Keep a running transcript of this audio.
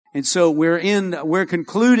And so we're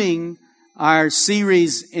concluding our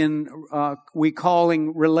series we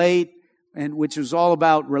calling Relate, and which was all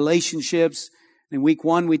about relationships. In week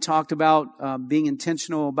 1, we talked about being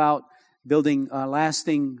intentional about building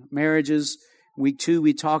lasting marriages. Week 2,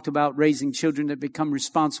 we talked about raising children that become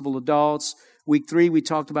responsible adults. Week 3, we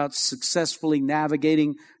talked about successfully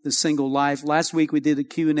navigating the single life. Last week, we did a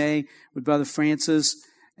Q&A with Brother Francis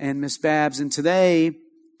and Miss Babs. And today,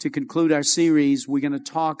 to conclude our series, we're going to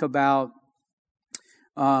talk about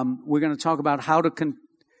how to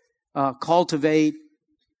cultivate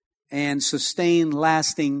and sustain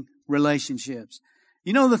lasting relationships.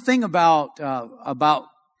 You know, the thing about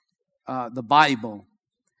the Bible,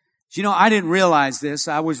 I didn't realize this.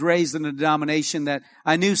 I was raised in a denomination that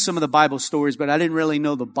I knew some of the Bible stories, but I didn't really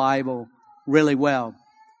know the Bible really well.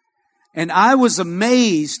 And I was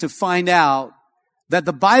amazed to find out that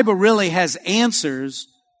the Bible really has answers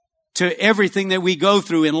to everything that we go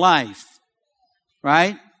through in life.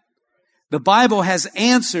 Right? The Bible has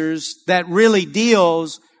answers that really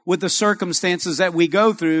deals with the circumstances that we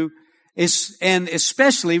go through, and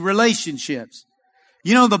especially relationships.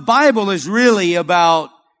 The Bible is really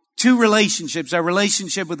about 2 relationships, our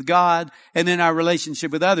relationship with God and then our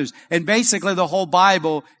relationship with others. And basically the whole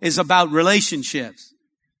Bible is about relationships.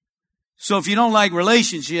 So if you don't like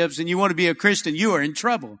relationships and you want to be a Christian, you are in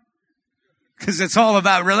trouble. Because it's all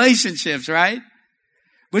about relationships, right?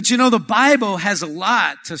 But the Bible has a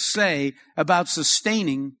lot to say about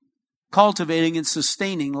cultivating and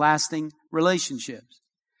sustaining lasting relationships.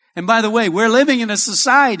 And by the way, we're living in a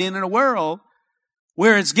society and in a world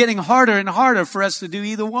where it's getting harder and harder for us to do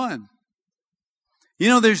either one.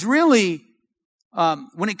 There's really,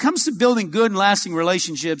 when it comes to building good and lasting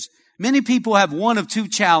relationships, many people have one of 2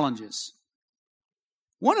 challenges.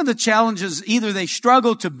 One of the challenges, either they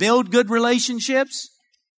struggle to build good relationships,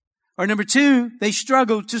 or number 2, they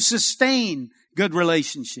struggle to sustain good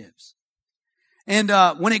relationships. And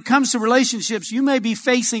when it comes to relationships, you may be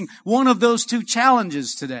facing one of those 2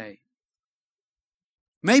 challenges today.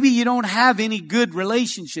 Maybe you don't have any good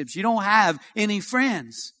relationships. You don't have any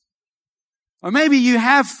friends. Or maybe you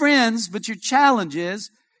have friends, but your challenge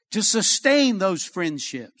is to sustain those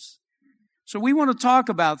friendships. So we want to talk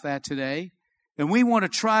about that today, and we want to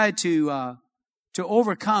try to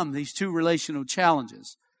overcome these 2 relational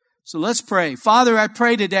challenges. So let's pray. Father, I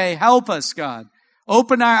pray today, help us, God.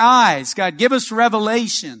 Open our eyes, God. Give us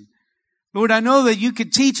revelation. Lord, I know that you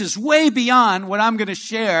could teach us way beyond what I'm going to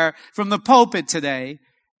share from the pulpit today,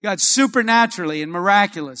 God, supernaturally and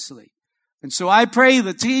miraculously. And so I pray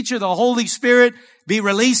the teacher, the Holy Spirit, be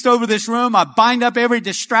released over this room. I bind up every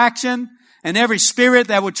distraction and every spirit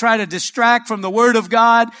that would try to distract from the Word of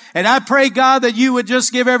God. And I pray, God, that you would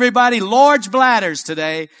just give everybody large bladders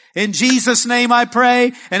today. In Jesus' name I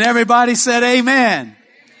pray. And everybody said amen.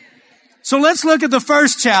 So let's look at the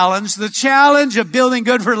first challenge, the challenge of building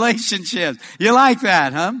good relationships. You like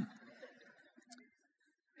that, huh?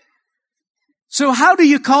 So how do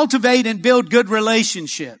you cultivate and build good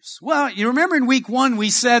relationships? Well, you remember in week 1 we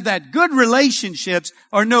said that good relationships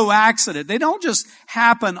are no accident. They don't just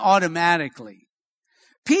happen automatically.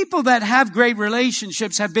 People that have great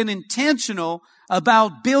relationships have been intentional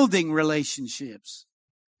about building relationships.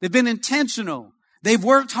 They've been intentional. They've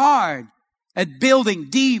worked hard at building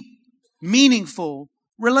deep, meaningful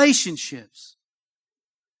relationships.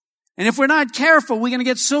 And if we're not careful, we're going to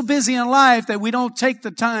get so busy in life that we don't take the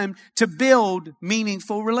time to build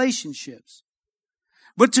meaningful relationships.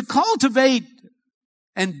 But to cultivate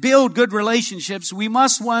and build good relationships, we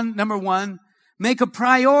must, number 1, make a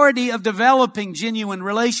priority of developing genuine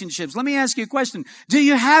relationships. Let me ask you a question. Do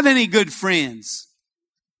you have any good friends?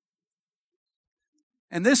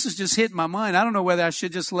 And this has just hit my mind. I don't know whether I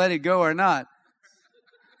should just let it go or not.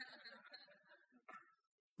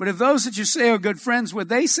 But if those that you say are good friends, would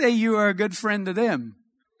they say you are a good friend to them?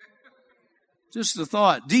 Just a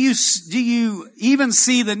thought. Do you even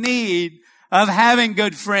see the need of having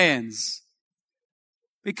good friends?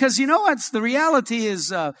 Because you know what's the reality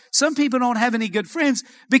is, some people don't have any good friends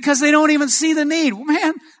because they don't even see the need. Well,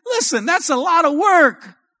 man, listen, that's a lot of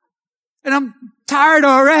work. And I'm tired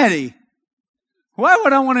already. Why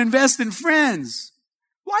would I want to invest in friends?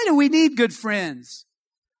 Why do we need good friends?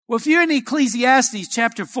 Well, if you're in Ecclesiastes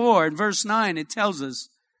chapter 4 and verse 9, it tells us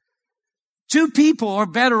 2 people are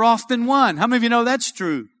better off than one. How many of you know that's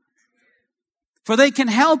true? For they can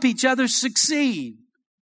help each other succeed.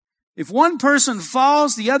 If one person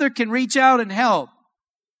falls, the other can reach out and help.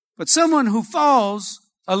 But someone who falls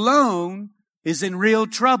alone is in real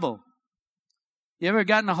trouble. You ever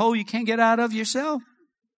gotten a hole you can't get out of yourself?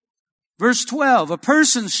 Verse 12, a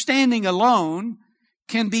person standing alone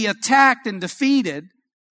can be attacked and defeated,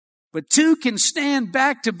 but two can stand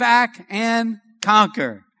back to back and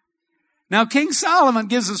conquer. Now, King Solomon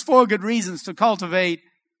gives us 4 good reasons to cultivate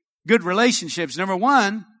good relationships. Number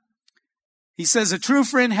 1, he says a true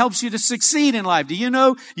friend helps you to succeed in life. Do you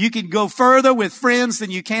know you can go further with friends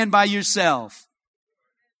than you can by yourself?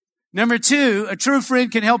 Number 2, a true friend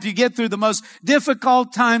can help you get through the most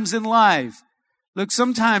difficult times in life. Look,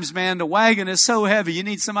 sometimes, man, the wagon is so heavy, you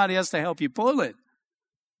need somebody else to help you pull it.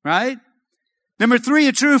 Right? Number 3,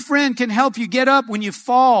 a true friend can help you get up when you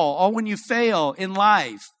fall or when you fail in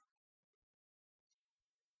life.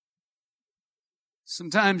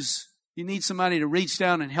 Sometimes you need somebody to reach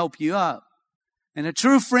down and help you up. And a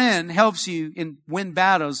true friend helps you win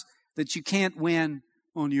battles that you can't win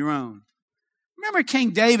on your own. Remember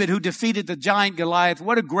King David who defeated the giant Goliath?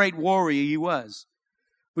 What a great warrior he was.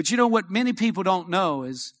 But you know what many people don't know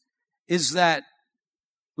is that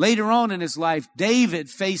later on in his life, David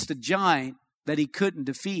faced a giant that he couldn't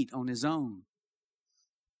defeat on his own.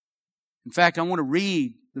 In fact, I want to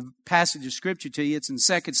read the passage of Scripture to you. It's in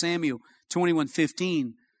 2 Samuel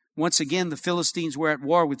 21:15. Once again, the Philistines were at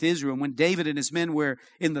war with Israel. When David and his men were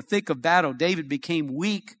in the thick of battle, David became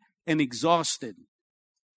weak and exhausted.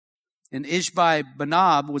 And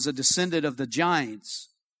Ishbi-Benob was a descendant of the giants.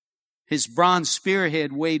 His bronze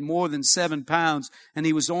spearhead weighed more than 7 pounds, and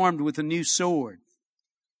he was armed with a new sword.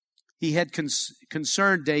 He had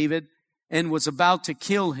concerned David and was about to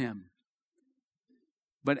kill him.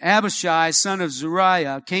 But Abishai, son of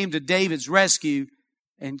Zeruiah, came to David's rescue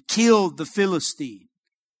and killed the Philistine.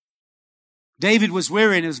 David was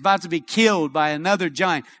weary and was about to be killed by another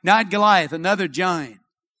giant. Not Goliath, another giant.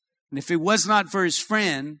 And if it was not for his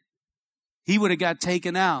friend, he would have got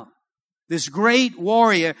taken out. This great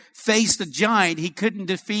warrior faced a giant he couldn't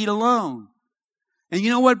defeat alone. And you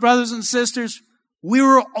know what, brothers and sisters? We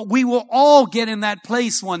will all get in that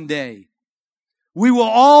place one day. We will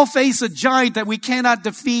all face a giant that we cannot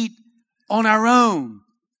defeat on our own.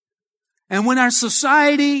 And when our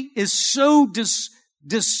society is so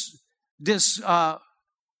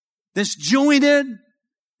disjointed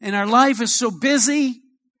and our life is so busy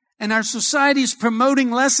and our society is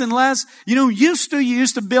promoting less and less, you used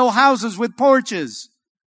to build houses with porches.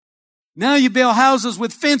 Now you build houses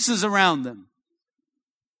with fences around them.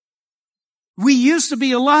 We used to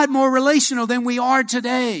be a lot more relational than we are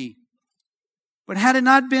today. But had it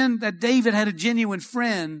not been that David had a genuine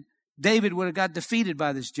friend, David would have got defeated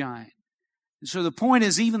by this giant. And so the point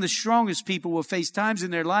is, even the strongest people will face times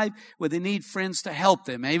in their life where they need friends to help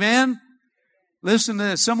them. Amen? Listen to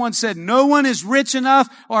this. Someone said, no one is rich enough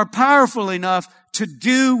or powerful enough to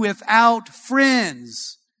do without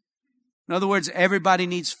friends. In other words, everybody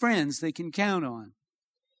needs friends they can count on.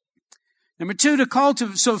 Number 2, to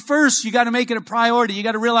cultivate. So first, you got to make it a priority. You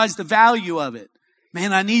got to realize the value of it.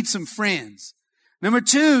 Man, I need some friends. Number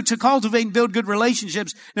 2, to cultivate and build good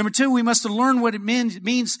relationships. Number 2, we must learn what it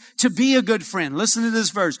means to be a good friend. Listen to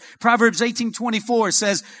this verse. Proverbs 18:24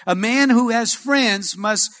 says, a man who has friends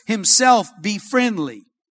must himself be friendly.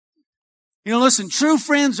 Listen, true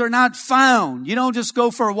friends are not found. You don't just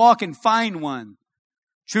go for a walk and find one.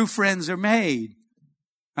 True friends are made.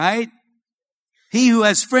 Right? He who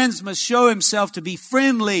has friends must show himself to be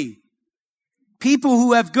friendly. People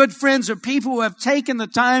who have good friends are people who have taken the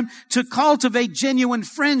time to cultivate genuine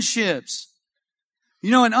friendships.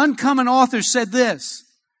 An uncommon author said this,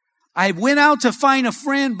 I went out to find a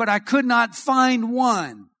friend, but I could not find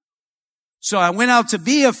one. So I went out to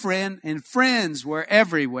be a friend, and friends were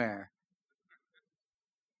everywhere.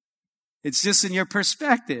 It's just in your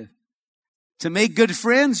perspective. To make good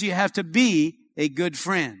friends, you have to be a good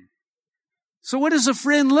friend. So what does a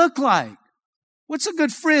friend look like? What's a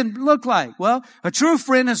good friend look like? Well, a true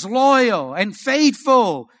friend is loyal and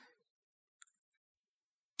faithful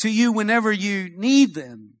to you whenever you need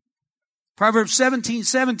them. Proverbs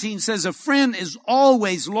 17:17 says, a friend is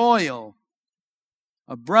always loyal.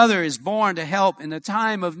 A brother is born to help in a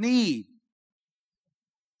time of need.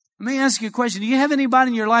 Let me ask you a question. Do you have anybody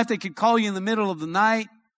in your life that could call you in the middle of the night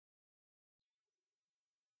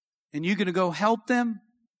and you're going to go help them?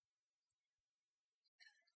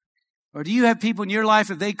 Or do you have people in your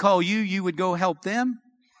life, if they call you, you would go help them?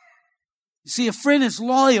 You see, a friend is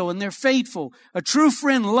loyal and they're faithful. A true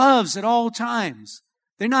friend loves at all times.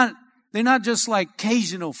 They're not just like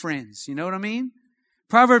occasional friends. You know what I mean?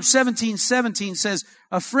 Proverbs 17:17 says,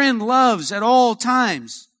 a friend loves at all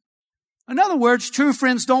times. In other words, true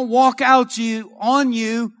friends don't walk out on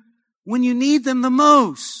you when you need them the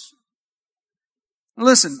most.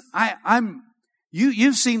 Listen,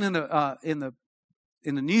 you've seen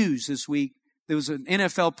in the news this week, there was an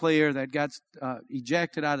NFL player that got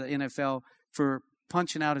ejected out of the NFL for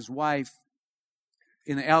punching out his wife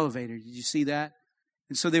in the elevator. Did you see that?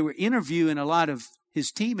 And so they were interviewing a lot of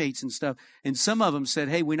his teammates and stuff. And some of them said,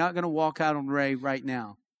 hey, we're not going to walk out on Ray right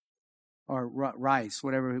now. Or Rice,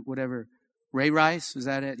 whatever. Ray Rice, is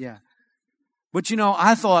that it? Yeah. But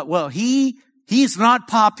I thought, well, he's not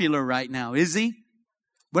popular right now, is he?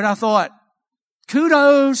 But I thought,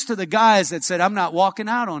 kudos to the guys that said, I'm not walking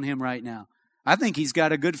out on him right now. I think he's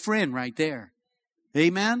got a good friend right there.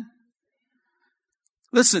 Amen?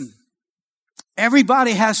 Listen,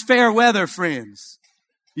 everybody has fair weather friends.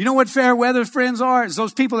 You know what fair weather friends are? It's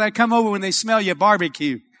those people that come over when they smell your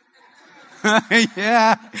barbecue.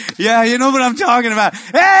 Yeah, you know what I'm talking about.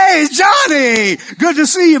 Hey, Johnny! Good to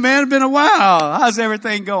see you, man. It's been a while. How's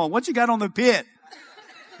everything going? What you got on the pit?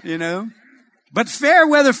 But fair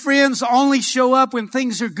weather friends only show up when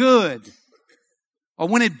things are good, or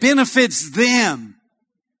when it benefits them,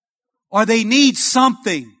 or they need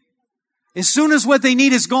something. As soon as what they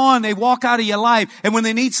need is gone, they walk out of your life. And when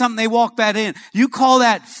they need something, they walk back in. You call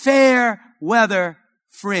that fair weather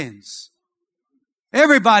friends.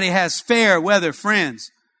 Everybody has fair weather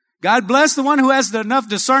friends. God bless the one who has enough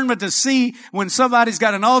discernment to see when somebody's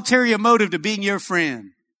got an ulterior motive to being your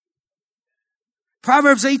friend.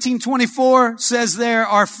 Proverbs 18:24 says there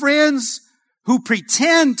are friends who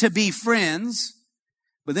pretend to be friends,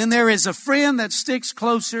 but then there is a friend that sticks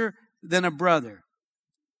closer than a brother.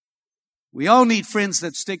 We all need friends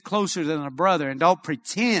that stick closer than a brother and don't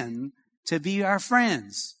pretend to be our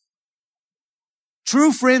friends.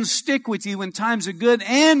 True friends stick with you when times are good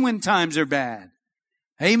and when times are bad.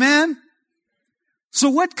 Amen? So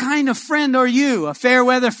what kind of friend are you? A fair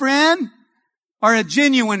weather friend or a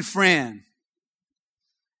genuine friend?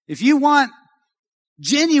 If you want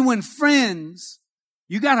genuine friends,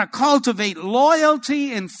 you got to cultivate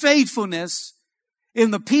loyalty and faithfulness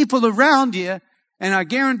in the people around you. And I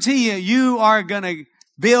guarantee you, you are going to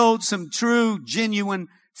build some true, genuine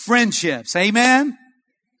friendships. Amen?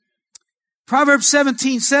 Proverbs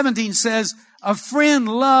 17:17 says, a friend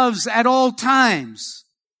loves at all times.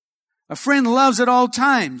 A friend loves at all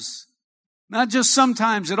times. Not just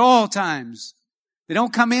sometimes, at all times. They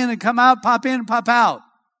don't come in and come out, pop in and pop out.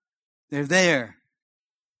 They're there.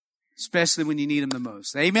 Especially when you need them the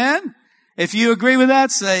most. Amen? If you agree with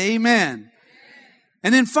that, say amen.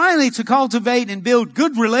 And then finally, to cultivate and build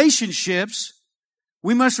good relationships,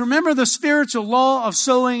 we must remember the spiritual law of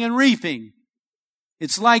sowing and reaping.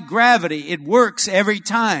 It's like gravity. It works every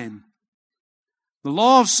time. The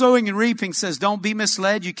law of sowing and reaping says, don't be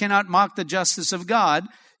misled. You cannot mock the justice of God.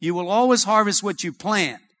 You will always harvest what you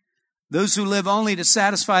plant. Those who live only to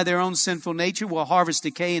satisfy their own sinful nature will harvest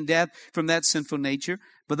decay and death from that sinful nature.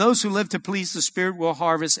 But those who live to please the Spirit will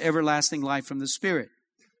harvest everlasting life from the Spirit.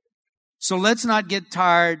 So let's not get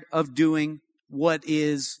tired of doing what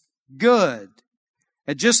is good.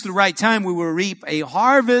 At just the right time, we will reap a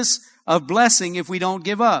harvest of blessing if we don't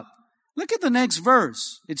give up. Look at the next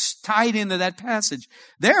verse. It's tied into that passage.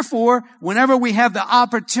 Therefore, whenever we have the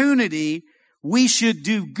opportunity, we should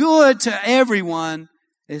do good to everyone,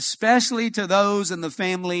 especially to those in the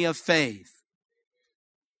family of faith.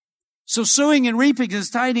 So sowing and reaping is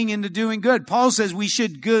tied into doing good. Paul says we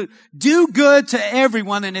should do good to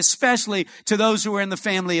everyone and especially to those who are in the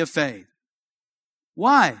family of faith.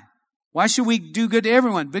 Why? Why should we do good to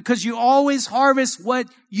everyone? Because you always harvest what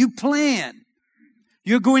you plant.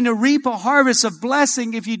 You're going to reap a harvest of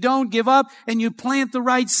blessing if you don't give up and you plant the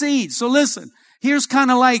right seeds. So listen, here's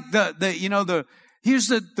kind of like here's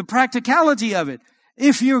the practicality of it.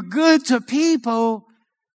 If you're good to people,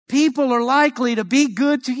 people are likely to be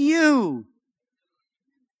good to you.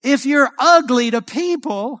 If you're ugly to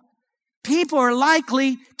people, people are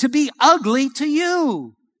likely to be ugly to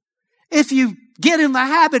you. If you get in the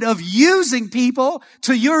habit of using people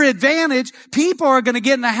to your advantage, people are going to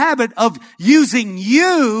get in the habit of using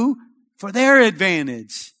you for their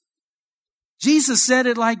advantage. Jesus said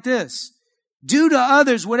it like this: do to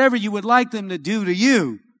others whatever you would like them to do to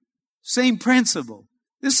you. Same principle.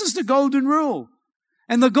 This is the golden rule.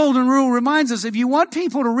 And the golden rule reminds us, if you want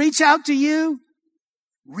people to reach out to you,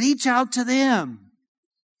 reach out to them.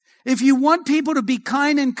 If you want people to be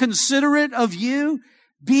kind and considerate of you,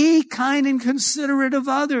 be kind and considerate of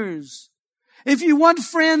others. If you want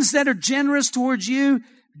friends that are generous towards you,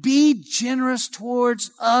 be generous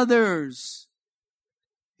towards others.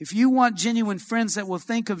 If you want genuine friends that will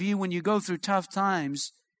think of you when you go through tough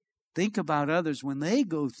times, think about others when they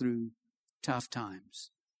go through tough times.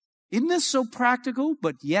 Isn't this so practical,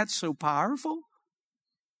 but yet so powerful?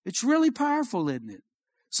 It's really powerful, isn't it?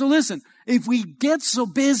 So listen, if we get so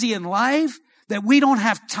busy in life that we don't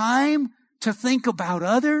have time to think about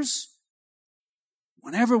others,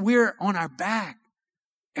 whenever we're on our back,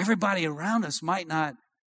 everybody around us might not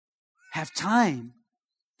have time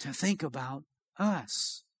to think about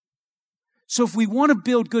us. So if we want to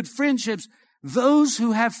build good friendships, those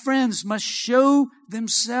who have friends must show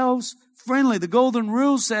themselves friendly. The golden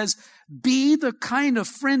rule says, be the kind of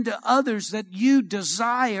friend to others that you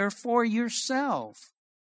desire for yourself.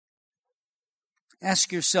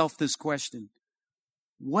 Ask yourself this question.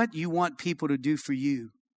 What you want people to do for you?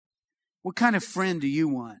 What kind of friend do you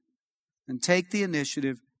want? And take the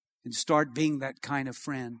initiative and start being that kind of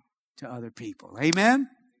friend to other people. Amen?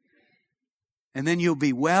 And then you'll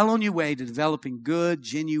be well on your way to developing good,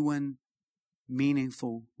 genuine,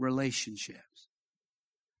 meaningful relationships.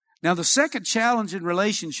 Now, the second challenge in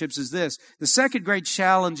relationships is this. The second great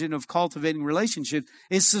challenge of cultivating relationships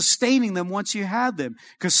is sustaining them once you have them.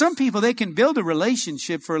 Because some people, they can build a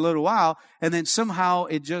relationship for a little while, and then somehow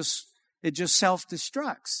it just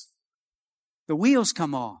self-destructs. The wheels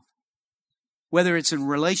come off. Whether it's in a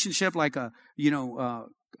relationship like a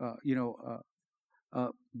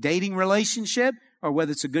dating relationship, or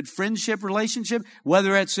whether it's a good friendship relationship,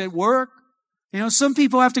 whether it's at work. Some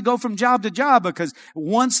people have to go from job to job because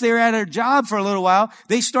once they're at a job for a little while,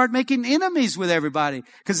 they start making enemies with everybody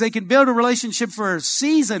because they can build a relationship for a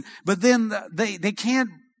season, but then they can't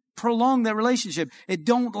prolong that relationship. It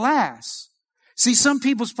don't last. See, some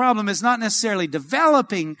people's problem is not necessarily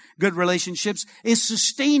developing good relationships, it's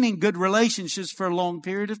sustaining good relationships for a long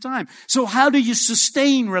period of time. So how do you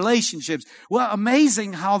sustain relationships? Well,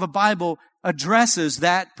 amazing how the Bible addresses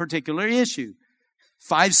that particular issue.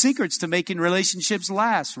 5 secrets to making relationships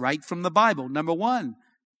last, right from the Bible. Number 1,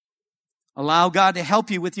 allow God to help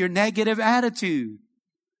you with your negative attitude.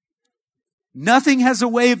 Nothing has a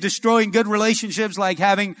way of destroying good relationships like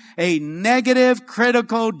having a negative,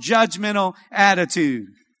 critical, judgmental attitude.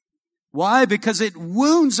 Why? Because it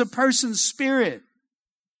wounds a person's spirit.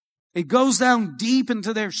 It goes down deep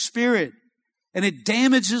into their spirit, and it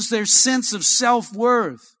damages their sense of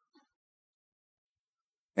self-worth.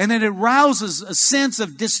 And then it arouses a sense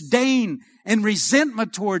of disdain and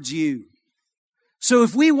resentment towards you. So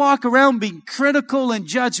if we walk around being critical and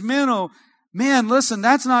judgmental, man, listen,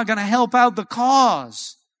 that's not going to help out the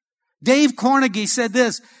cause. Dave Carnegie said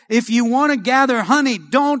this, if you want to gather honey,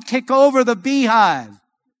 don't kick over the beehive.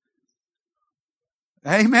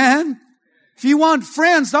 Amen? If you want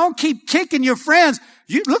friends, don't keep kicking your friends.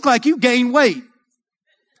 You look like you gained weight.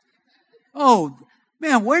 Oh,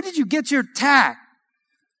 man, where did you get your tack?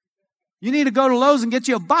 You need to go to Lowe's and get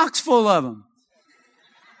you a box full of them.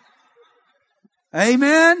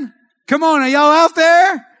 Amen? Come on, are y'all out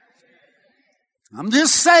there? I'm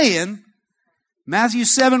just saying. Matthew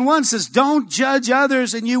 7:1 says, don't judge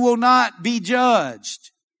others and you will not be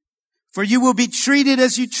judged. For you will be treated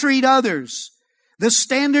as you treat others. The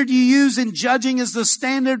standard you use in judging is the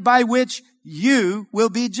standard by which you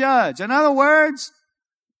will be judged. In other words,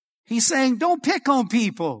 he's saying, don't pick on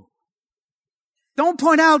people. Don't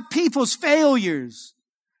point out people's failures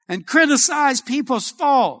and criticize people's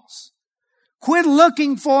faults. Quit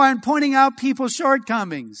looking for and pointing out people's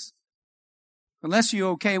shortcomings. Unless you're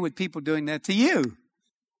okay with people doing that to you.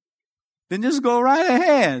 Then just go right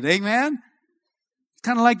ahead. Amen? It's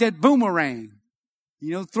kind of like that boomerang.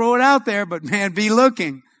 Throw it out there, but man, be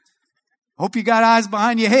looking. Hope you got eyes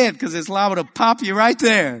behind your head because it's liable to pop you right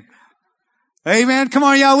there. Amen? Come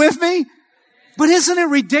on, y'all with me? But isn't it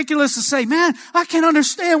ridiculous to say, man, I can't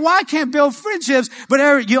understand why I can't build friendships,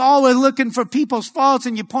 but you're always looking for people's faults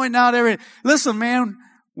and you're pointing out listen, man,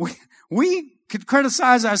 we could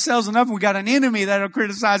criticize ourselves enough. We got an enemy that'll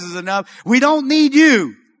criticize us enough. We don't need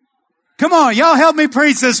you. Come on, y'all help me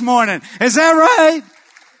preach this morning. Is that right?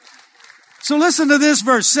 So listen to this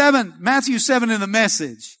verse, Matthew 7 in the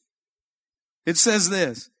Message. It says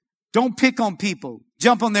this, don't pick on people,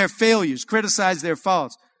 jump on their failures, criticize their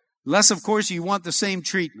faults. Unless, of course, you want the same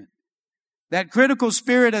treatment. That critical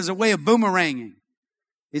spirit has a way of boomeranging.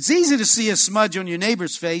 It's easy to see a smudge on your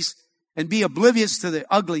neighbor's face and be oblivious to the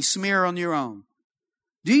ugly smear on your own.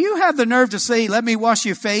 Do you have the nerve to say, let me wash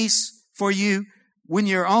your face for you when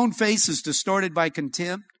your own face is distorted by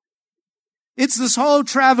contempt? It's this whole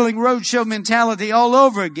traveling roadshow mentality all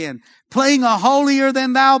over again, playing a holier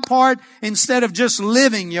than thou part instead of just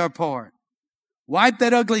living your part. Wipe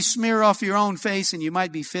that ugly smear off your own face and you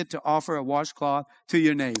might be fit to offer a washcloth to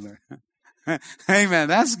your neighbor. Amen.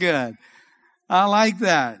 That's good. I like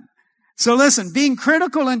that. So listen, being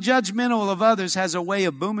critical and judgmental of others has a way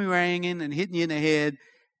of boomeranging and hitting you in the head,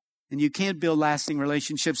 and you can't build lasting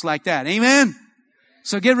relationships like that. Amen?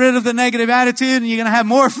 So get rid of the negative attitude and you're going to have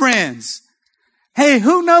more friends. Hey,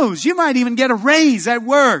 who knows? You might even get a raise at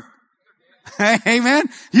work. Amen?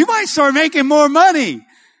 You might start making more money.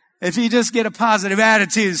 If you just get a positive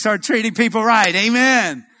attitude, start treating people right.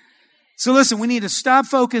 Amen. So listen, we need to stop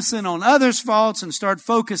focusing on others' faults and start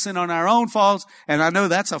focusing on our own faults. And I know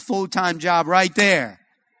that's a full-time job right there.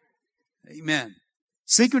 Amen.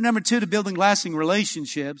 Secret number 2 to building lasting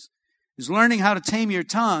relationships is learning how to tame your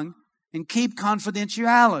tongue and keep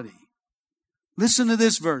confidentiality. Listen to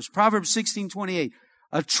this verse, Proverbs 16:28.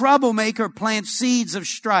 A troublemaker plants seeds of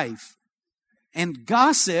strife, and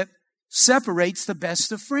gossip separates the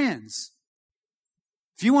best of friends.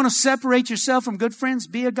 If you want to separate yourself from good friends,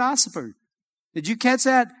 be a gossiper. Did you catch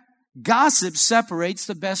that? Gossip separates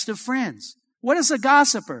the best of friends. What is a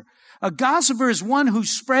gossiper? A gossiper is one who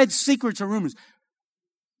spreads secrets or rumors.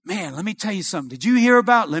 Man, let me tell you something. Did you hear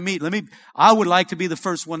about? I would like to be the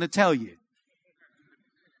first one to tell you.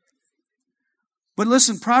 But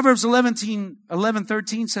listen, Proverbs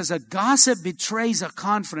 11:13 says, a gossip betrays a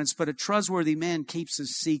confidence, but a trustworthy man keeps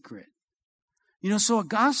his secret. You know, so a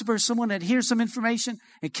gossiper is someone that hears some information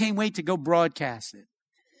and can't wait to go broadcast it.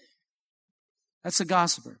 That's a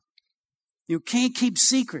gossiper. You can't keep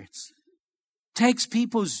secrets. Takes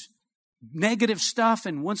people's negative stuff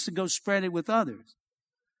and wants to go spread it with others.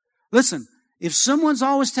 Listen, if someone's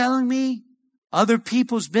always telling me other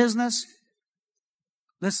people's business,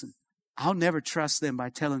 listen, I'll never trust them by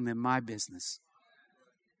telling them my business.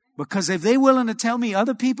 Because if they're willing to tell me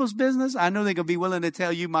other people's business, I know they're going to be willing to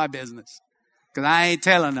tell you my business. Because I ain't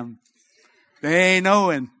telling them. They ain't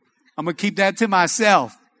knowing. I'm going to keep that to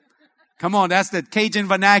myself. Come on, that's the Cajun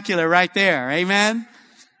vernacular right there. Amen?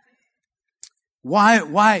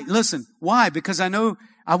 Why? Listen, why? Because I know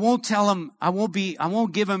I won't tell them, I won't be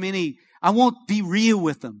real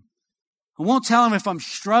with them. I won't tell them if I'm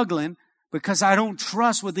struggling because I don't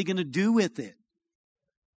trust what they're going to do with it.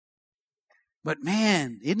 But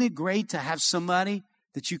man, isn't it great to have somebody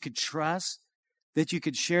that you could trust, that you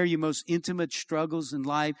could share your most intimate struggles in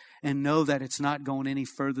life and know that it's not going any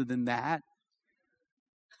further than that?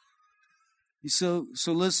 So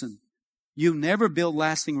listen, you'll never build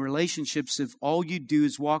lasting relationships if all you do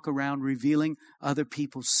is walk around revealing other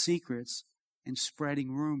people's secrets and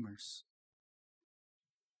spreading rumors.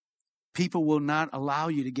 People will not allow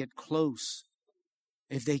you to get close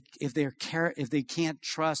if they can't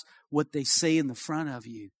trust what they say in the front of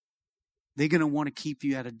you. They're going to want to keep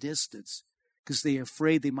you at a distance because they're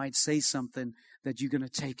afraid they might say something that you're going to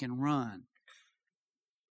take and run.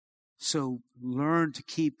 So learn to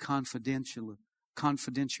keep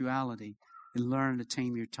confidentiality and learn to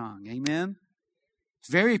tame your tongue. Amen?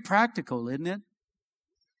 It's very practical, isn't it?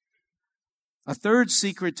 A third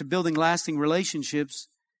secret to building lasting relationships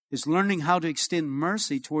is learning how to extend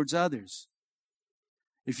mercy towards others.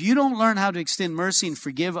 If you don't learn how to extend mercy and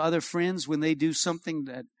forgive other friends when they do something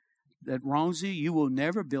that wrongs you, you will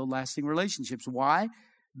never build lasting relationships. Why?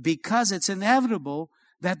 Because it's inevitable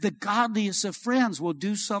that the godliest of friends will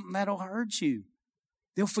do something that'll hurt you.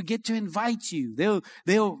 They'll forget to invite you.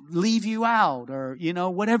 They'll leave you out or,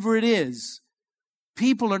 whatever it is.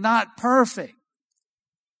 People are not perfect.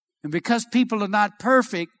 And because people are not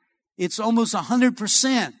perfect, it's almost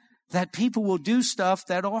 100% that people will do stuff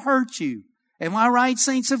that'll hurt you. Am I right,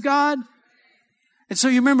 saints of God? And so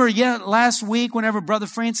you remember, last week, whenever Brother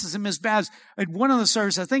Francis and Miss Babs, at one of the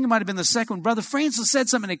services, I think it might have been the second one, Brother Francis said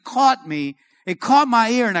something that caught me. It caught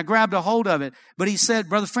my ear and I grabbed a hold of it. But he said,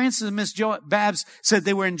 Brother Francis and Miss Babs said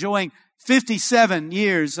they were enjoying 57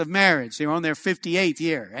 years of marriage. They were on their 58th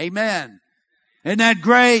year. Amen. Isn't that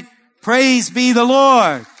great? Praise be the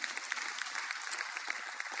Lord.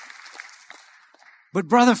 But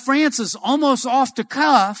Brother Francis, almost off the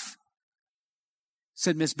cuff,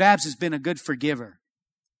 said Miss Babs has been a good forgiver.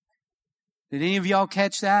 Did any of y'all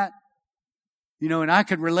catch that? And I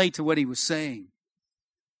could relate to what he was saying.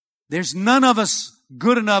 There's none of us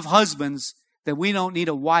good enough husbands that we don't need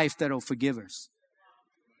a wife that'll forgive us.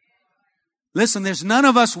 Listen, there's none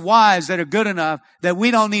of us wives that are good enough that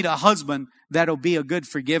we don't need a husband that'll be a good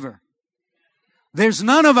forgiver. There's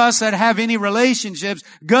none of us that have any relationships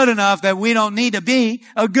good enough that we don't need to be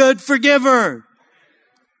a good forgiver.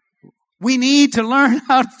 We need to learn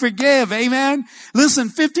how to forgive. Amen. Listen,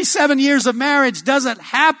 57 years of marriage doesn't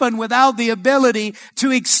happen without the ability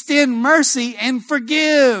to extend mercy and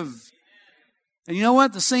forgive. And you know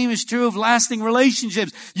what? The same is true of lasting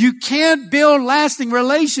relationships. You can't build lasting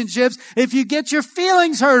relationships if you get your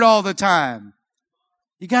feelings hurt all the time.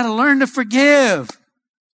 You got to learn to forgive.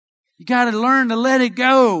 You got to learn to let it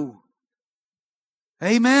go.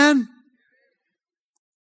 Amen.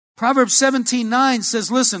 Proverbs 17:9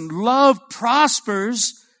 says, listen, love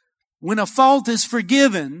prospers when a fault is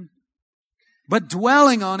forgiven, but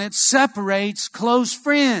dwelling on it separates close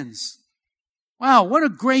friends. Wow, what a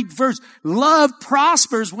great verse. Love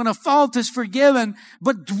prospers when a fault is forgiven,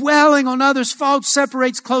 but dwelling on others' faults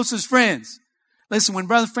separates closest friends. Listen, when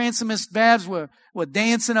Brother Francis and Miss Babs were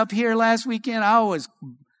dancing up here last weekend, I was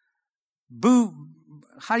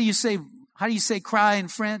how do you say cry in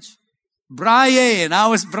French? Brailler, and I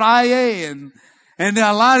was brailler, and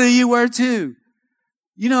a lot of you were too.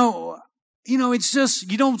 You know, it's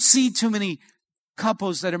just, you don't see too many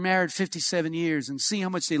couples that are married 57 years and see how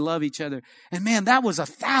much they love each other. And man, that was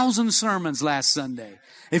 1,000 sermons last Sunday.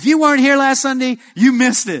 If you weren't here last Sunday, you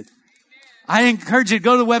missed it. I encourage you to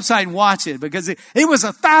go to the website and watch it because it was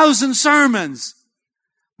 1,000 sermons.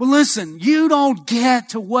 Well, listen, you don't get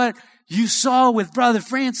to what you saw with Brother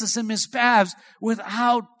Francis and Miss Babs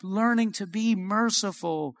without learning to be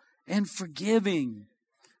merciful and forgiving.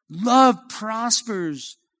 Love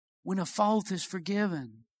prospers when a fault is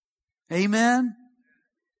forgiven. Amen?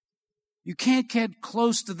 You can't get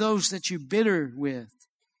close to those that you're bitter with.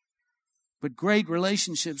 But great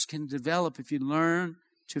relationships can develop if you learn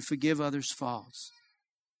to forgive others' faults.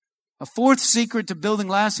 A fourth secret to building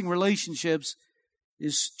lasting relationships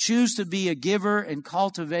is choose to be a giver and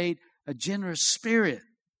cultivate a generous spirit.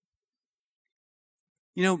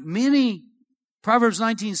 You know, Proverbs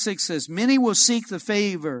 19:6 says, many will seek the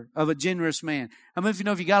favor of a generous man. How many of you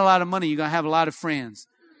know if you got a lot of money, you're going to have a lot of friends?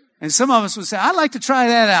 And some of us would say, I'd like to try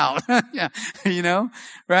that out. Yeah, you know,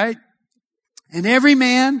 right? And every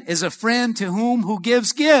man is a friend to who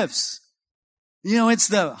gives gifts. You know, it's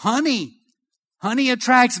the honey. Honey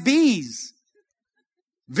attracts bees.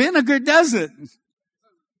 Vinegar doesn't.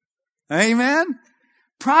 Amen?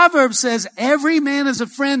 Proverbs says, every man is a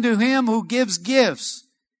friend to him who gives gifts.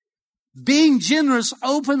 Being generous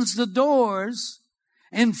opens the doors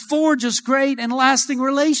and forges great and lasting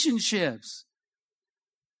relationships.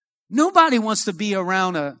 Nobody wants to be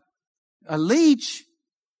around a leech.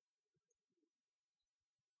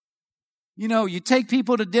 You know, you take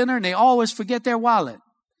people to dinner and they always forget their wallet.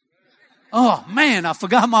 Oh man, I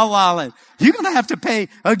forgot my wallet. You're going to have to pay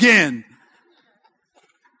again.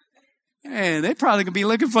 Man, they probably could be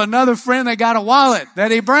looking for another friend that got a wallet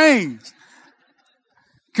that he brings.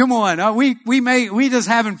 Come on, we just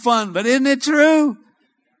having fun, but isn't it true?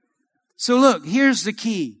 So look, here's the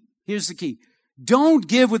key. Here's the key. Don't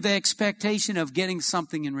give with the expectation of getting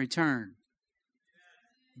something in return.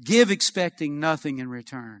 Give expecting nothing in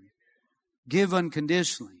return. Give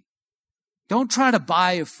unconditionally. Don't try to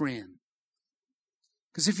buy a friend.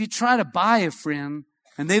 Because if you try to buy a friend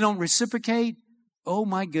and they don't reciprocate, oh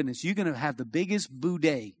my goodness, you're going to have the biggest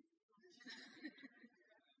boudet.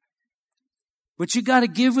 But you got to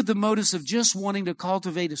give with the motives of just wanting to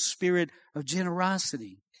cultivate a spirit of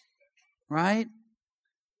generosity. Right?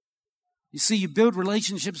 You see, you build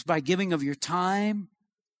relationships by giving of your time,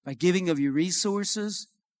 by giving of your resources,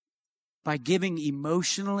 by giving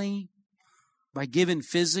emotionally, by giving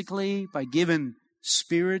physically, by giving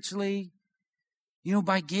spiritually. You know,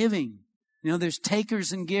 by giving. You know, there's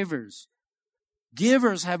takers and givers.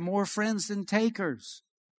 Givers have more friends than takers.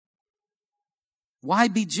 Why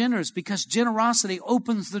be generous? Because generosity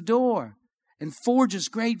opens the door and forges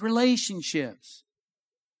great relationships.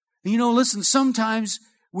 And you know, listen, sometimes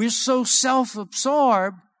we're so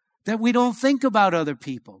self-absorbed that we don't think about other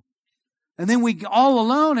people. And then we all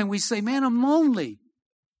alone and we say, man, I'm lonely.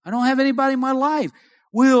 I don't have anybody in my life.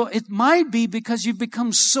 Well, it might be because you've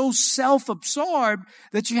become so self-absorbed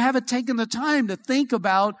that you haven't taken the time to think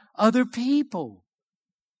about other people.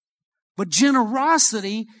 But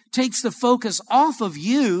generosity takes the focus off of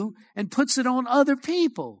you and puts it on other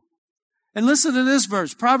people. And listen to this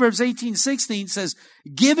verse. Proverbs 18:16 says,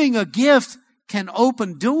 giving a gift can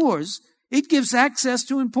open doors. It gives access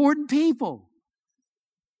to important people.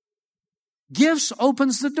 Gifts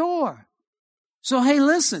opens the door. So hey,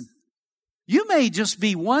 listen. You may just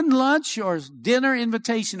be one lunch or dinner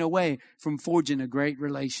invitation away from forging a great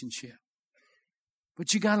relationship.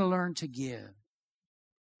 But you got to learn to give.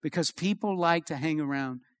 Because people like to hang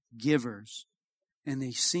around givers. And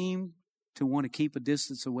they seem to want to keep a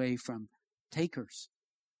distance away from takers.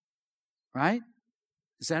 Right?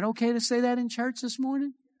 Is that okay to say that in church this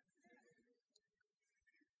morning?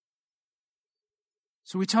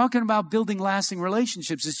 So we're talking about building lasting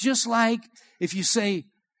relationships. It's just like if you say,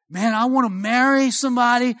 man, I want to marry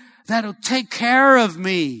somebody that'll take care of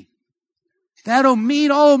me. That'll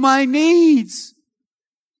meet all my needs.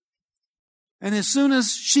 And as soon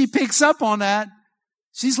as she picks up on that,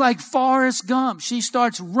 she's like Forrest Gump. She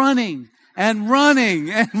starts running and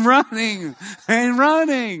running and running and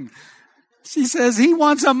running. She says, he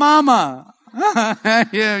wants a mama.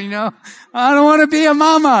 Yeah, you know, I don't want to be a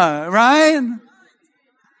mama, right?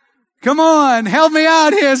 Come on, help me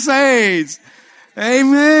out here, Sage.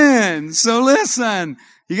 Amen. So listen,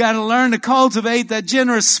 you got to learn to cultivate that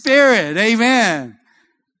generous spirit. Amen.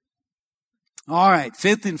 All right.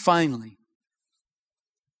 Fifth and finally,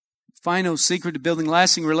 final secret to building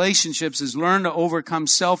lasting relationships is learn to overcome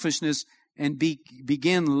selfishness and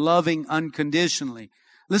begin loving unconditionally.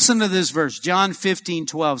 Listen to this verse. John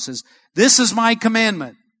 15:12 says, "This is my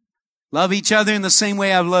commandment. Love each other in the same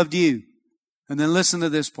way I've loved you." And then listen to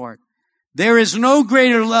this part. "There is no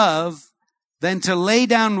greater love than to lay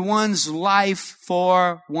down one's life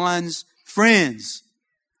for one's friends."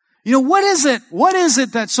 You know, what is it? What is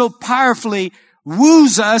it that so powerfully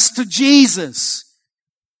woos us to Jesus?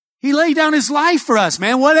 He laid down His life for us,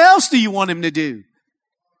 man. What else do you want Him to do?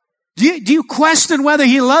 Do you question whether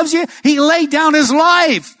He loves you? He laid down His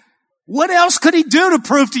life. What else could He do to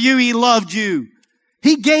prove to you He loved you?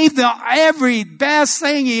 He gave the every best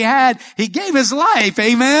thing He had. He gave His life.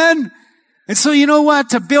 Amen. And so you know what?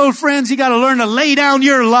 To build friends, you got to learn to lay down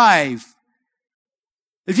your life.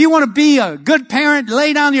 If you want to be a good parent,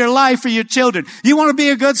 lay down your life for your children. You want to be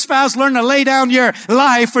a good spouse, learn to lay down your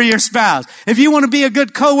life for your spouse. If you want to be a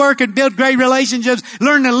good coworker and build great relationships,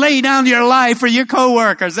 learn to lay down your life for your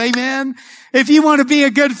coworkers. Amen. If you want to be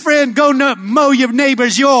a good friend, go mow your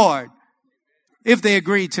neighbor's yard. If they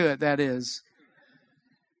agree to it, that is.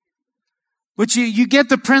 But you get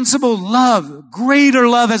the principle, love. Greater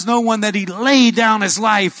love has no one that He laid down His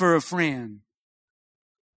life for a friend.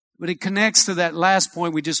 But it connects to that last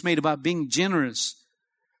point we just made about being generous.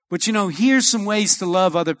 But you know, here's some ways to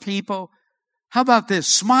love other people. How about this?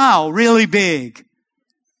 Smile really big.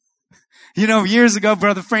 You know, years ago,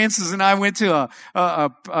 Brother Francis and I went to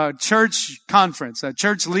a church conference, a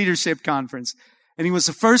church leadership conference. And it was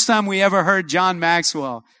the first time we ever heard John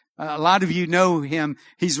Maxwell. A lot of you know him.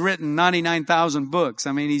 He's written 99,000 books.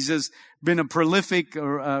 I mean, he's just been a prolific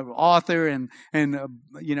author and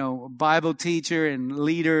you know, Bible teacher and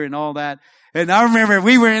leader and all that. And I remember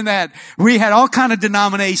we had all kind of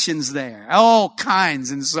denominations there, all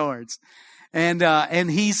kinds and sorts.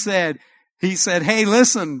 And he said, "Hey,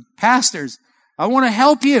 listen, pastors, I want to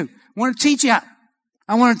help you. I want to teach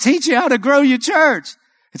you how to grow your church."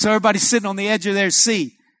 And so everybody's sitting on the edge of their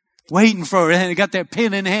seat, waiting for it, and they got their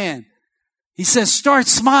pen in hand. He says, "Start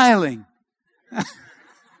smiling."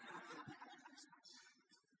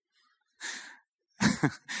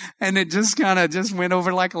 And it just kind of went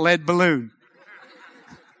over like a lead balloon.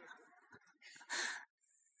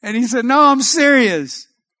 And he said, "No, I'm serious."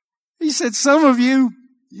 He said, "Some of you,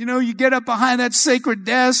 you know, you get up behind that sacred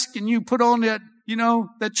desk and you put on that, you know,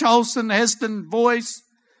 that Charleston Heston voice,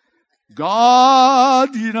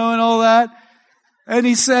 God, you know, and all that." And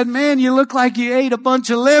he said, "Man, you look like you ate a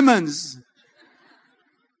bunch of lemons."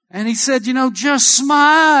 And he said, "You know, just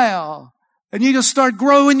smile and you just start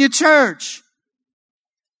growing your church."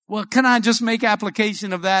 Well, can I just make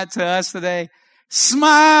application of that to us today?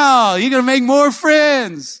 Smile. You're going to make more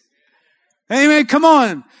friends. Amen. Come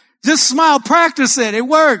on. Just smile. Practice it. It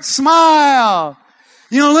works. Smile.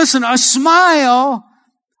 You know, listen, a smile,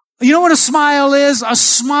 you know what a smile is? A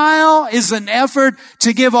smile is an effort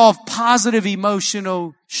to give off positive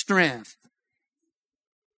emotional strength.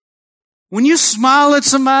 When you smile at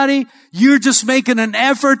somebody, you're just making an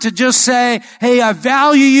effort to just say, "Hey, I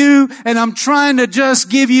value you and I'm trying to just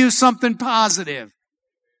give you something positive."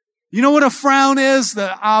 You know what a frown is?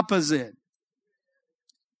 The opposite.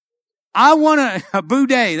 I want a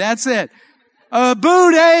boudet. That's it. A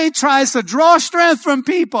boudet tries to draw strength from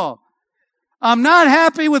people. I'm not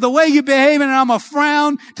happy with the way you behave, and I'm a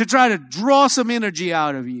frown to try to draw some energy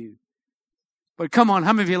out of you. But come on,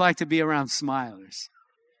 how many of you like to be around smilers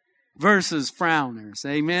versus frowners?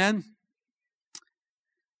 Amen.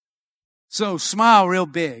 So smile real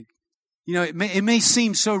big. You know, it may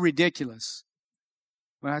seem so ridiculous,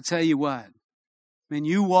 but I tell you what, when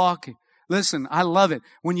you walk, listen, I love it.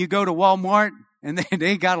 When you go to Walmart and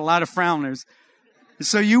they got a lot of frowners.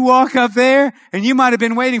 So you walk up there and you might have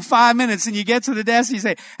been waiting 5 minutes and you get to the desk and you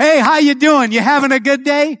say, "Hey, how you doing? You having a good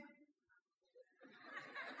day?"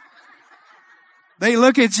 They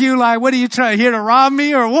look at you like, "What are you trying here to rob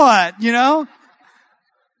me or what?" You know?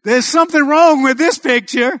 There's something wrong with this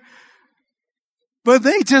picture. But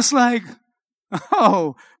they just like,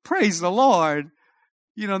 "Oh, praise the Lord."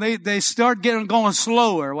 You know, they start going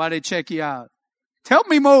slower while they check you out. "Tell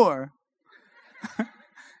me more."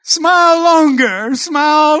 Smile longer,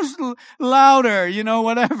 smile louder, you know,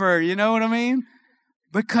 whatever, you know what I mean?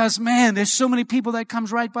 Because man, there's so many people that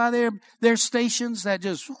comes right by their stations that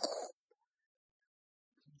just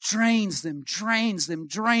drains them.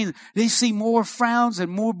 They see more frowns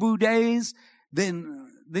and more boudets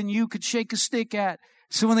than you could shake a stick at.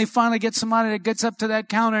 So when they finally get somebody that gets up to that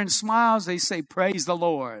counter and smiles, they say, praise the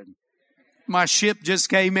Lord. My ship just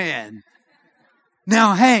came in.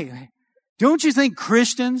 Now, hey, don't you think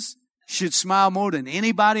Christians should smile more than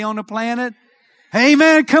anybody on the planet? Hey,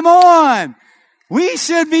 man, come on. We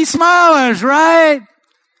should be smilers, right?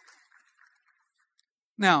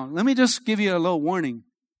 Now, let me just give you a little warning.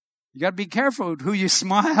 You got to be careful with who you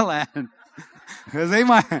smile at. Because they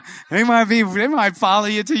might follow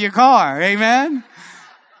you to your car. Amen?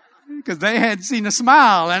 Because they hadn't seen a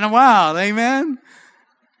smile in a while. Amen?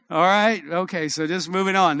 All right. Okay. So just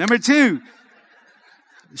moving on. Number 2,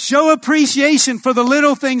 show appreciation for the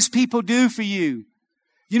little things people do for you.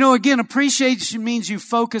 You know, again, appreciation means you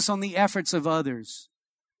focus on the efforts of others,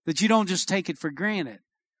 that you don't just take it for granted.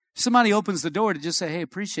 Somebody opens the door to just say, hey,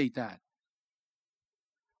 appreciate that.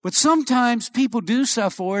 But sometimes people do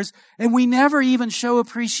stuff for us and we never even show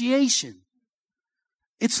appreciation.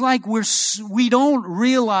 It's like we don't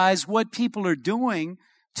realize what people are doing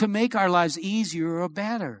to make our lives easier or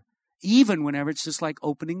better, even whenever it's just like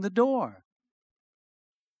opening the door.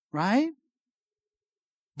 Right?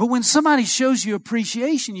 But when somebody shows you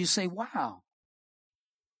appreciation, you say, wow,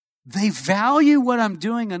 they value what I'm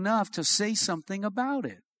doing enough to say something about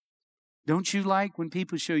it. Don't you like when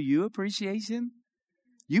people show you appreciation?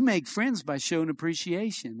 You make friends by showing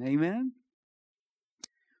appreciation. Amen?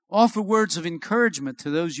 Offer words of encouragement to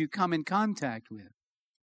those you come in contact with.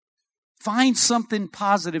 Find something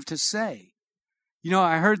positive to say. You know,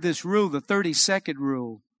 I heard this rule, the 30-second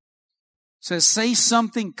rule. It says, say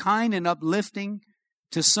something kind and uplifting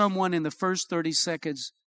to someone in the first 30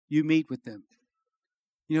 seconds you meet with them.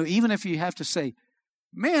 You know, even if you have to say,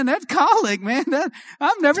 man, that colleague, man,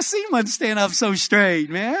 I've never seen one stand up so straight,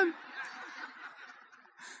 man.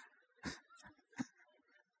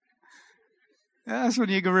 That's when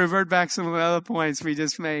you can revert back some of the other points we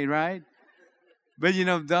just made, right? But, you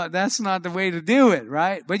know, that's not the way to do it,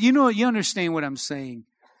 right? But you know, you understand what I'm saying.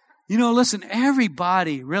 You know, listen,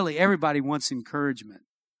 everybody wants encouragement.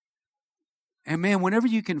 And man, whenever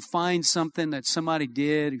you can find something that somebody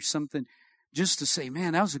did or something, just to say,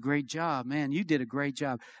 man, that was a great job. Man, you did a great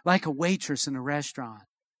job. Like a waitress in a restaurant.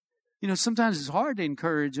 You know, sometimes it's hard to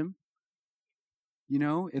encourage them, you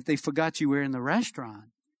know, if they forgot you were in the restaurant.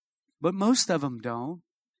 But most of them don't.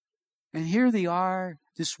 And here they are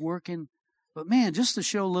just working. But man, just to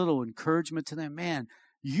show a little encouragement to them, man,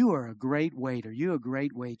 you are a great waiter. You're a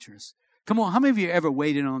great waitress. Come on, how many of you ever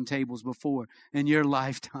waited on tables before in your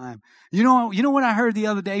lifetime? You know what I heard the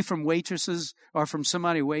other day from waitresses or from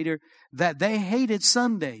somebody waiter? That they hated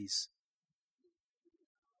Sundays.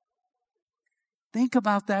 Think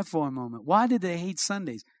about that for a moment. Why did they hate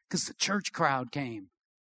Sundays? Because the church crowd came.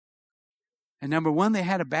 And number 1, they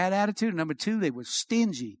had a bad attitude. And number 2, they were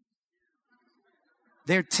stingy.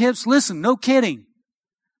 Their tips, listen, no kidding.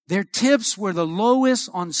 Their tips were the lowest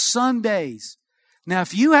on Sundays. Now,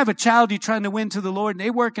 if you have a child you're trying to win to the Lord and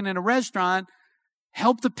they're working in a restaurant,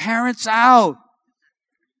 help the parents out.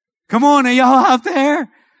 Come on, are y'all out there?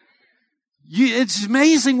 It's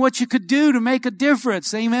amazing what you could do to make a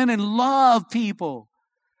difference. Amen. And love people.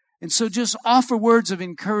 And so just offer words of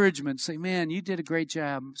encouragement. Say, man, you did a great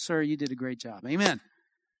job. Sir, you did a great job. Amen.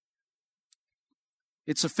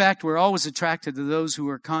 It's a fact we're always attracted to those who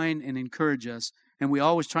are kind and encourage us. And we're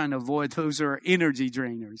always trying to avoid those who are energy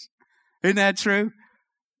drainers. Isn't that true?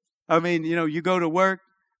 I mean, you know, you go to work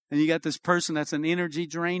and you got this person that's an energy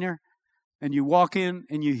drainer. And you walk in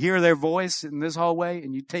and you hear their voice in this hallway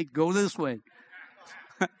and you go this way.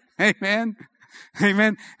 Amen.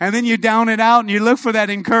 Amen. And then you down it out and you look for that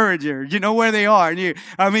encourager. You know where they are.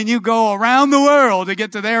 And you go around the world to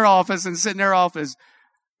get to their office and sit in their office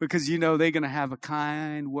because you know they're going to have a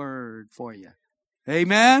kind word for you.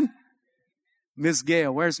 Amen. Miss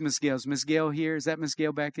Gail. Where's Miss Gail? Is Miss Gail here? Is that Miss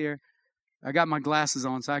Gail back there? I got my glasses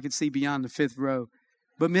on so I can see beyond the 5th row.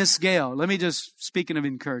 But Miss Gail, speaking of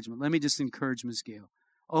encouragement, let me just encourage Miss Gail.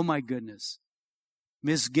 Oh my goodness.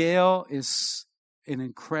 Miss Gail is an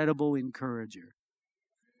incredible encourager.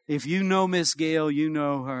 If you know Miss Gail, you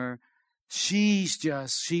know her. She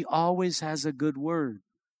always has a good word.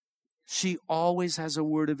 She always has a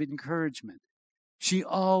word of encouragement. She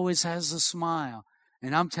always has a smile.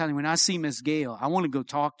 And I'm telling you, when I see Miss Gail, I want to go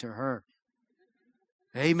talk to her.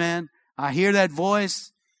 Amen. I hear that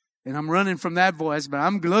voice, and I'm running from that voice, but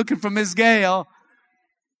I'm looking for Miss Gail.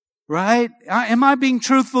 Right? Am I being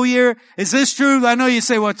truthful here? Is this true? I know you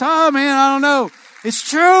say, well, Tom, man, I don't know. It's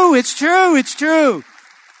true. It's true. It's true.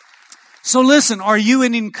 So listen, are you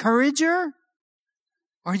an encourager?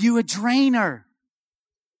 Are you a drainer?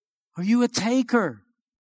 Are you a taker?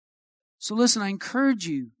 So listen, I encourage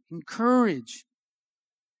you. Encourage.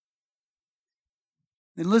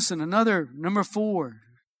 And listen, number 4,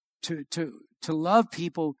 to love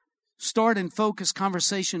people, start and focus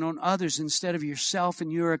conversation on others instead of yourself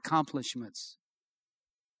and your accomplishments.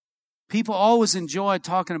 People always enjoy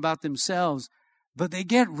talking about themselves, but they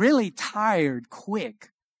get really tired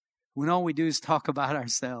quick when all we do is talk about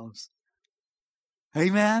ourselves.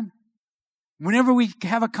 Amen? Whenever we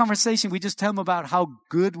have a conversation, we just tell them about how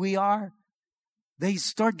good we are. They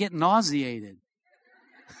start getting nauseated.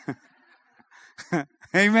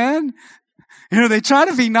 Amen? They try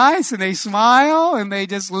to be nice and they smile and they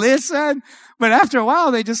just listen. But after a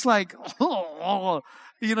while, they just like, but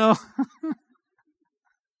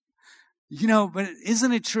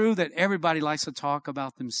isn't it true that everybody likes to talk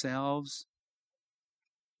about themselves?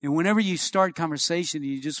 And whenever you start conversation,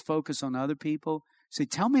 you just focus on other people. Say,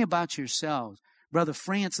 tell me about yourselves. Brother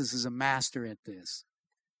Francis is a master at this.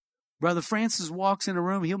 Brother Francis walks in a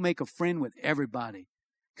room, he'll make a friend with everybody.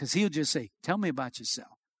 Because he'll just say, tell me about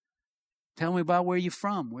yourself. Tell me about where you're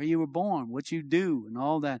from, where you were born, what you do, and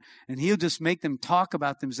all that. And he'll just make them talk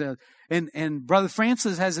about themselves. And Brother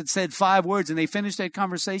Francis hasn't said 5 words, and they finish that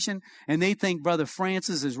conversation, and they think Brother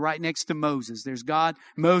Francis is right next to Moses. There's God,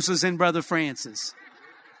 Moses, and Brother Francis.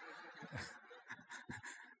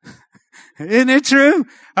 Isn't it true?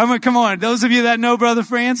 Come on. Those of you that know Brother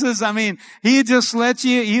Francis, he just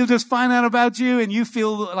he'll just find out about you, and you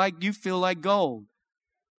feel like gold.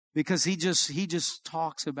 Because he just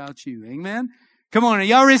talks about you. Amen? Come on, are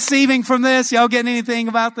y'all receiving from this? Y'all getting anything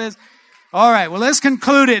about this? All right, well, let's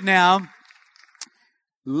conclude it now.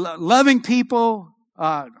 Loving people,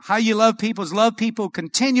 how you love people is love people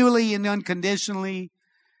continually and unconditionally.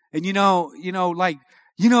 And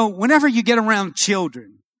whenever you get around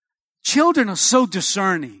children are so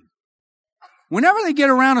discerning. Whenever they get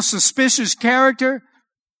around a suspicious character,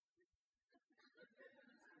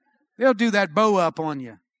 they'll do that bow up on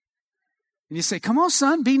you. And you say, come on,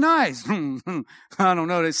 son, be nice. I don't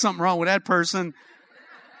know. There's something wrong with that person.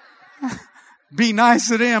 Be nice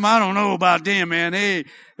to them. I don't know about them, man. There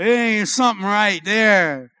ain't something right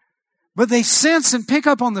there. But they sense and pick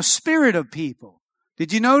up on the spirit of people.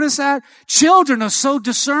 Did you notice that? Children are so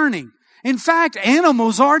discerning. In fact,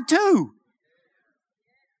 animals are too.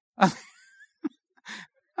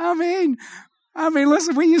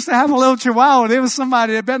 Listen, we used to have a little chihuahua. There was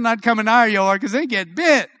somebody that better not come in our yard because they get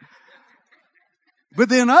bit. But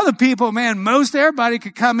then other people, man, most everybody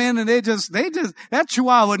could come in and that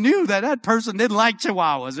chihuahua knew that person didn't like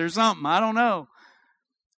chihuahuas or something. I don't know.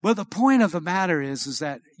 But the point of the matter is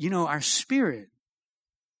that, our spirit,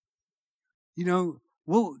 the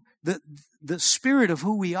spirit of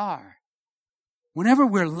who we are, whenever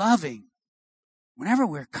we're loving, whenever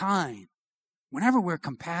we're kind, whenever we're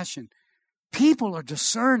compassionate, people are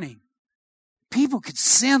discerning. People could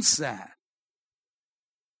sense that.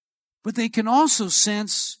 But they can also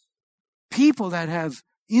sense people that have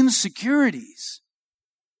insecurities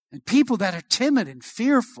and people that are timid and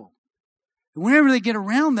fearful. And whenever they get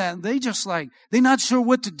around that, they're not sure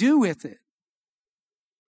what to do with it.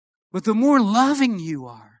 But the more loving you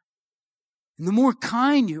are, and the more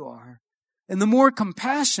kind you are, and the more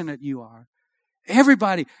compassionate you are,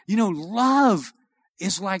 everybody, love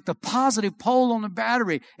is like the positive pole on the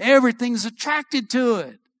battery. Everything's attracted to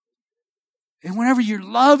it. And whenever you're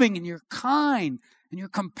loving and you're kind and you're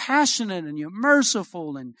compassionate and you're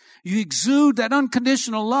merciful and you exude that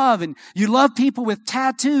unconditional love and you love people with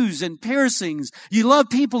tattoos and piercings. You love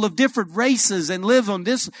people of different races and live on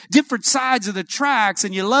different sides of the tracks,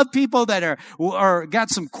 and you love people that are got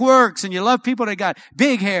some quirks, and you love people that got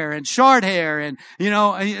big hair and short hair, and you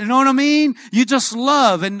know what I mean? You just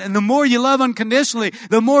love, and the more you love unconditionally,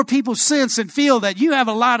 the more people sense and feel that you have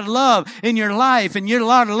a lot of love in your life and you're a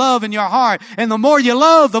lot of love in your heart. And the more you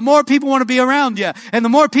love, the more people want to be around you. And the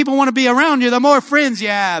more people want to be around you, the more friends you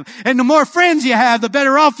have. And the more friends you have, the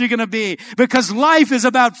better off you're going to be. Because life is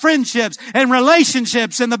about friendships and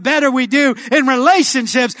relationships. And the better we do in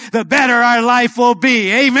relationships, the better our life will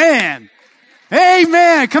be. Amen.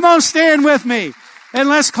 Amen. Come on, stand with me. And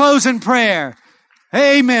let's close in prayer.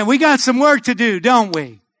 Amen. We got some work to do, don't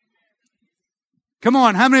we? Come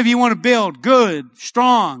on. How many of you want to build good,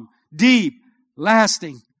 strong, deep,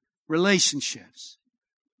 lasting relationships?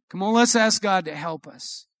 Come on, let's ask God to help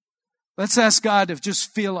us. Let's ask God to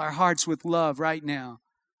just fill our hearts with love right now.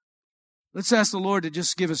 Let's ask the Lord to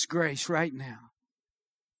just give us grace right now.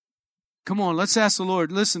 Come on, let's ask the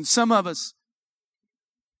Lord. Listen, some of us,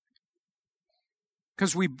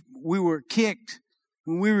 because we were kicked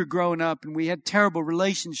when we were growing up and we had terrible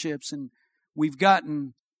relationships, and we've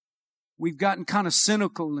gotten kind of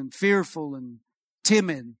cynical and fearful and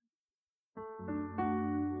timid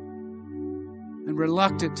and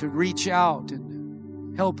reluctant to reach out and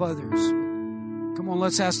help others. Come on,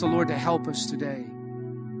 let's ask the Lord to help us today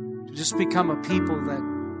to just become a people that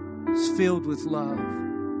is filled with love.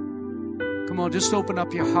 Come on, just open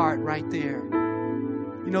up your heart right there.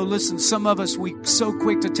 You know, listen, some of us, we're so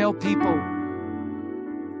quick to tell people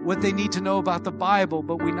what they need to know about the Bible,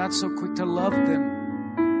 but we're not so quick to love them.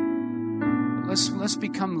 Let's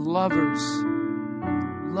become lovers.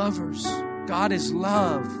 Lovers. God is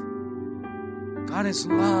love. God is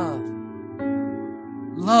love.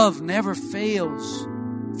 Love never fails.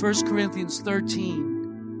 1 Corinthians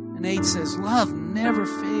 13:8 says, love never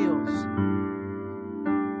fails.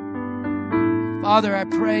 Father, I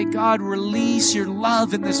pray, God, release your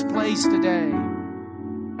love in this place today.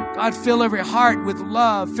 God, fill every heart with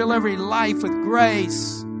love. Fill every life with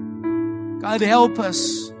grace. God, help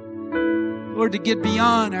us, Lord, to get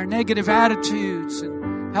beyond our negative attitudes,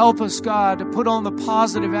 and help us, God, to put on the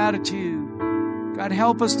positive attitude. God,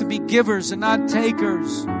 help us to be givers and not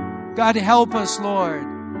takers. God, help us, Lord.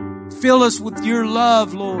 Fill us with your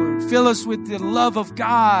love, Lord. Fill us with the love of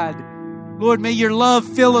God. Lord, may your love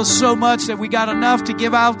fill us so much that we got enough to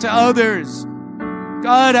give out to others.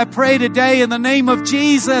 God, I pray today in the name of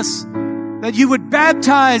Jesus that you would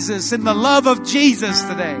baptize us in the love of Jesus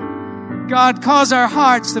today. God, cause our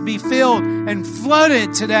hearts to be filled and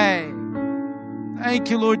flooded today. Thank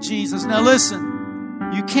you, Lord Jesus. Now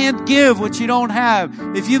listen, you can't give what you don't have.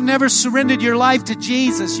 If you've never surrendered your life to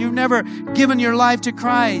Jesus, you've never given your life to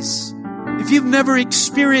Christ, if you've never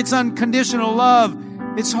experienced unconditional love,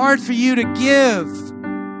 it's hard for you to give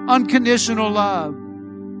unconditional love.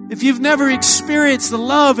 If you've never experienced the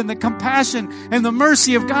love and the compassion and the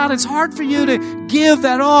mercy of God, it's hard for you to give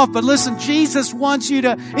that off. But listen, Jesus wants you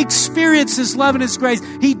to experience His love and His grace.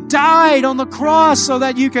 He died on the cross so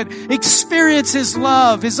that you could experience His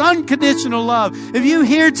love, His unconditional love. If you're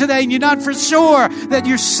here today and you're not for sure that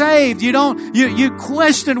you're saved, you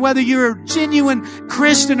question whether you're a genuine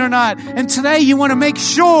Christian or not, and today you want to make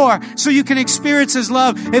sure so you can experience His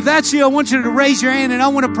love. If that's you, I want you to raise your hand, and I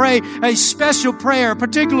want to pray a special prayer, a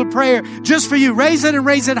particular prayer just for you. Raise it and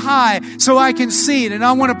raise it high so I can see it. And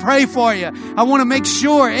I want to pray for you. I want to make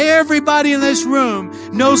sure everybody in this room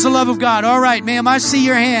knows the love of God. All right, ma'am, I see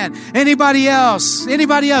your hand. Anybody else?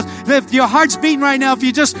 Anybody else? If your heart's beating right now, if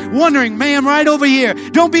you're just wondering, ma'am, right over here.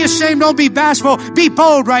 Don't be ashamed. Don't be bashful. Be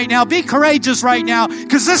bold right now. Be courageous right now,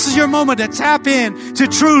 because this is your moment to tap in to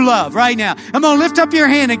true love right now. I'm going to lift up your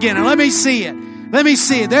hand again and let me see it. Let me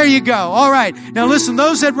see it. There you go. All right. Now listen,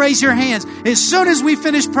 those that raise your hands, as soon as we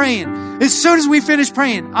finish praying,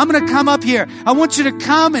 I'm going to come up here. I want you to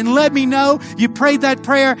come and let me know you prayed that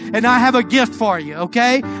prayer, and I have a gift for you,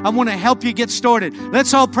 okay? I want to help you get started.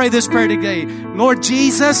 Let's all pray this prayer today. Lord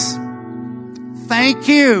Jesus, thank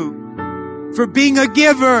you for being a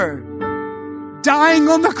giver, dying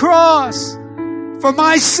on the cross for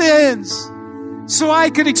my sins so I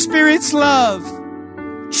could experience love,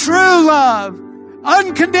 true love,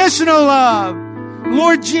 unconditional love.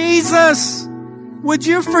 Lord Jesus, would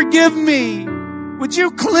you forgive me? Would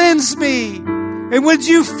you cleanse me? And would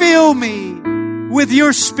you fill me with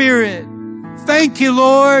your Spirit? Thank you,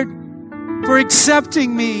 Lord, for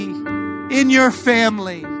accepting me in your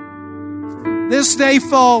family. This day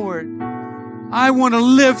forward, I want to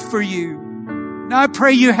live for you. And I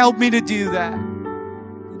pray you help me to do that.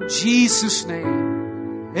 In Jesus'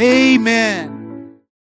 name, amen.